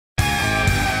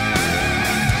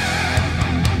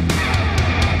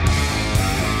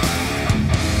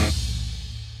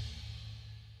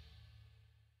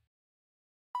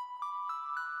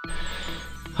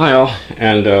Hi all,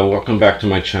 and welcome back to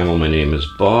my channel. My name is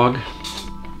Bog.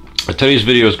 Today's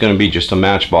video is going to be just a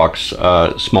Matchbox,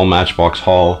 small Matchbox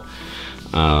haul.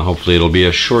 Hopefully it'll be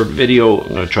a short video. I'm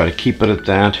going to try to keep it at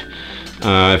that.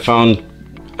 I found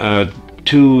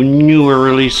 2 newer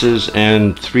releases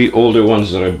and 3 older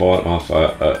ones that I bought off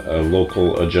a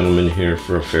local gentleman here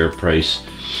for a fair price.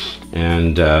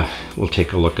 And we'll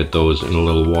take a look at those in a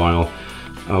little while.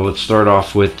 Let's start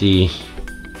off with the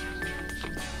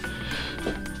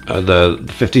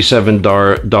 57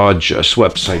 Dodge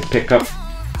swept side pickup,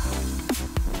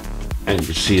 and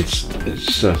you see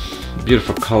it's a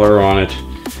beautiful color on it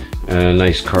and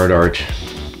nice card art,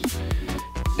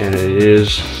 and it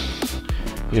is,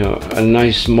 you know, a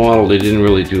nice model. They didn't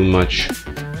really do much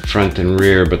front and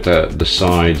rear, but the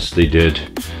sides, they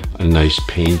did a nice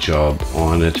paint job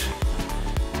on it.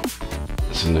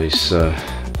 It's a nice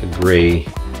gray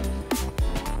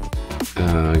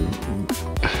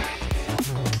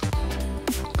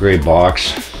gray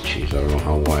box. Jeez, I don't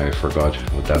know why I forgot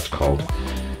what that's called,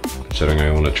 considering I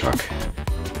own a truck.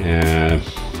 And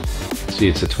see,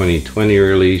 it's a 2020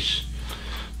 release,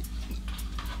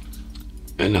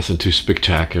 and nothing too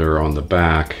spectacular on the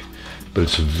back, but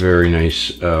it's a very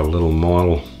nice little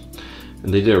model,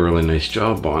 and they did a really nice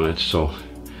job on it, so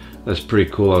that's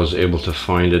pretty cool. I was able to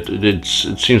find it. It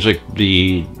seems like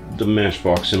the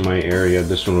Matchbox in my area,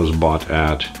 this one was bought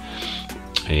at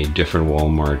a different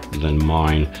Walmart than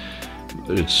mine.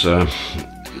 It's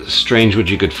strange what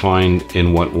you could find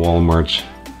in what Walmarts,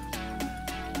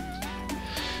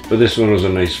 but this one was a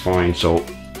nice find, so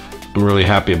I'm really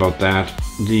happy about that.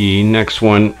 The next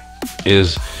one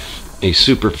is a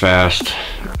super fast,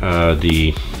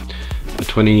 the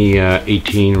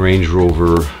 2018 Range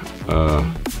Rover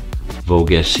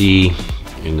Vogue SE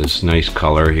in this nice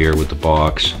color here with the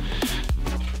box,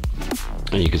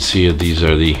 and you can see these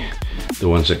are the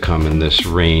ones that come in this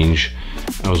range.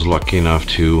 I was lucky enough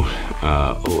to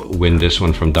win this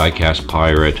one from Diecast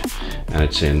Pirate, and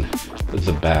it's in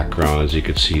the background, as you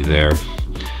can see there.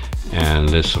 And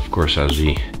this, of course, has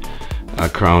the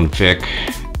Crown Vic.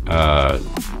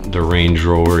 The Range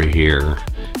Rover here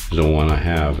is the one I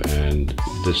have, and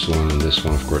this one,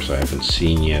 of course, I haven't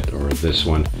seen yet, or this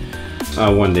one.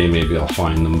 One day maybe I'll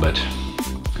find them, but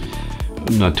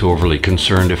I'm not too overly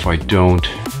concerned if I don't.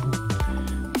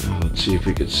 Let's see if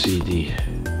we could see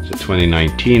it's a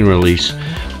 2019 release,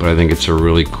 but I think it's a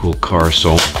really cool car,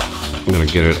 so I'm gonna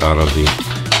get it out of the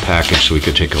package so we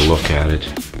could take a look at it.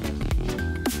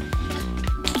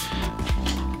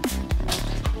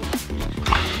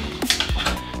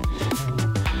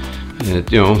 And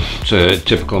you know, it's a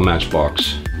typical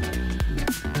Matchbox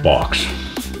box.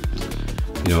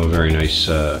 You know, very nice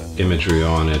imagery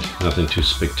on it, nothing too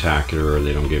spectacular, or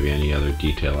they don't give you any other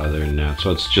detail other than that.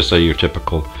 So it's just your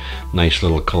typical nice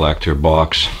little collector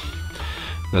box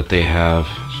that they have.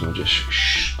 So I'll just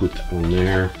scoot that one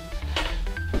there.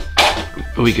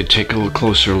 We could take a little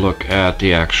closer look at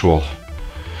the actual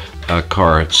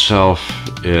car itself.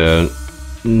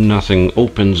 Nothing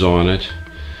opens on it.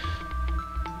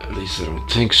 At least I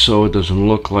don't think so. It doesn't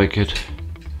look like it.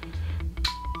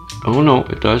 Oh no,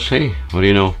 it does. Hey, what do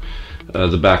you know?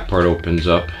 The back part opens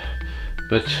up,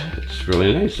 but it's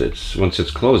really nice. Once it's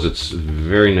closed, it's a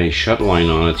very nice shut line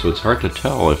on it, so it's hard to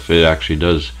tell if it actually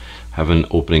does have an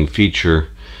opening feature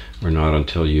or not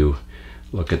until you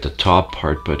look at the top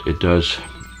part. But it does,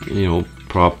 you know,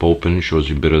 prop open, shows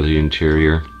you a bit of the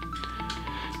interior.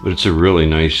 But it's a really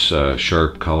nice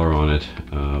sharp color on it,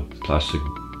 plastic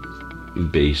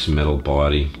base, metal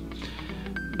body.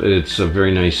 But it's a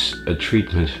very nice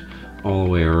treatment all the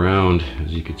way around,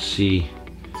 as you can see.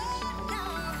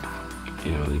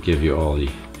 You know, they give you all the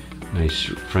nice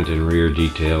front and rear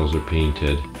details are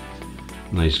painted,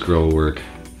 nice grill work.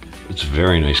 It's a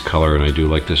very nice color, and I do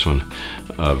like this one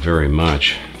very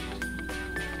much.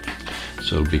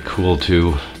 So it'll be cool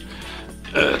to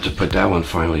put that one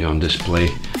finally on display.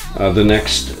 The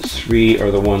next 3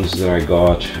 are the ones that I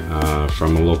got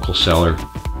from a local seller,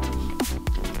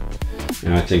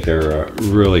 and I think they're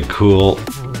really cool.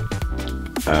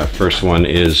 First one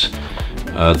is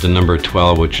the number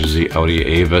 12, which is the Audi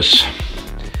Avis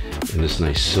in this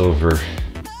nice silver.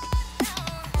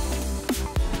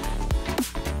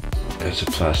 It's a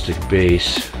plastic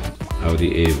base,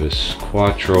 Audi Avis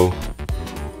Quattro.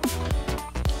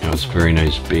 Now it's a very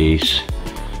nice base,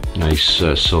 nice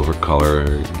silver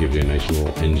color, give you a nice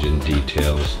little engine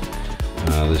details.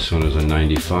 This one is a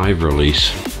 95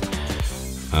 release.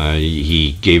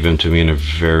 He gave them to me in a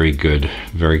very good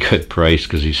price,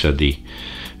 because he said the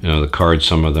cards,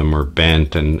 some of them were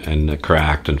bent and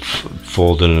cracked and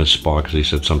folded in a spot, because he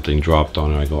said something dropped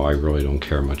on it. I go, I really don't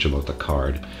care much about the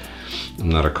card. I'm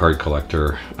not a card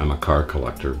collector, I'm a car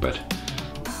collector, but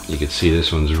you can see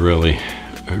this one's really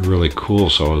cool,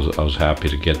 so I was happy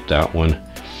to get that one.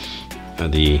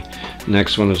 The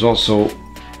next one is also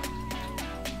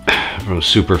from a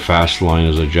super fast line,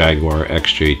 is a Jaguar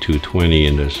XJ220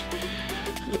 in this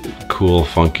cool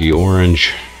funky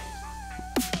orange,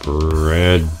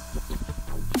 red,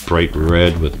 bright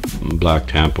red with black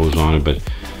tampos on it, but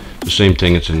the same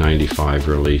thing, it's a 95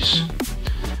 release.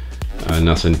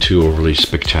 Nothing too overly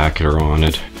spectacular on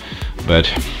it,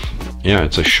 but yeah,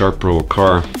 it's a sharp little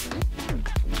car,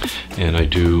 and I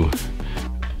do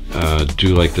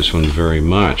like this one very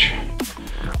much.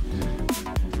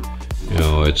 You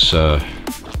know, it's yeah,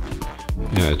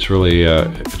 it's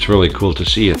really cool to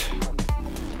see it.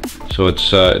 So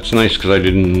it's nice, because I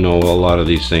didn't know a lot of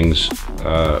these things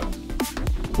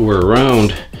were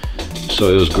around,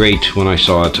 so it was great when I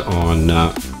saw it on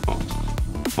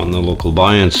the local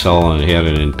buy and sell, and he had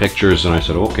it in pictures, and I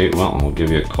said, okay, well, I'll give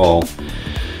you a call.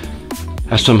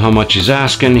 Asked him how much he's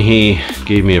asking. He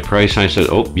gave me a price, and I said,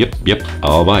 oh, yep,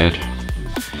 I'll buy it.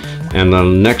 And the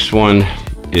next one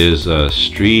is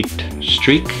Streak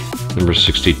number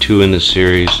 62 in this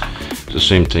series. It's the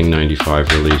same thing, 95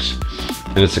 release,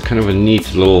 and it's a kind of a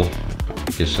neat little,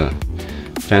 I guess, a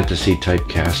fantasy type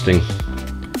casting.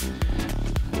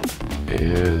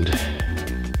 And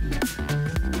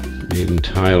made in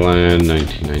Thailand,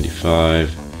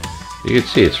 1995. You can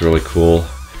see it's really cool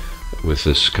with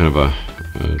this kind of a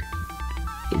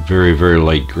very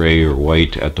light gray or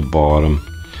white at the bottom.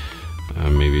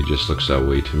 Maybe it just looks that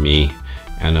way to me,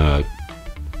 and a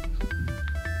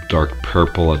dark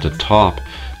purple at the top.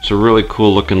 It's a really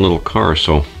cool looking little car,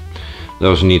 so that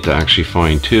was neat to actually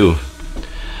find too.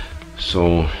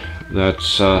 So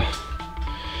that's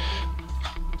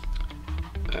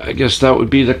I guess that would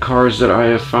be the cars that I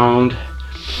have found.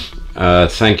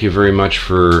 Thank you very much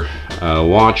for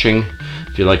watching.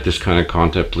 If you like this kind of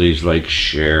content, please like,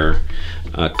 share,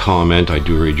 comment. I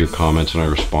do read your comments and I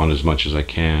respond as much as I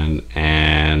can,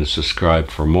 and subscribe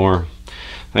for more.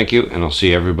 Thank you, and I'll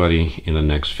see everybody in the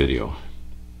next video.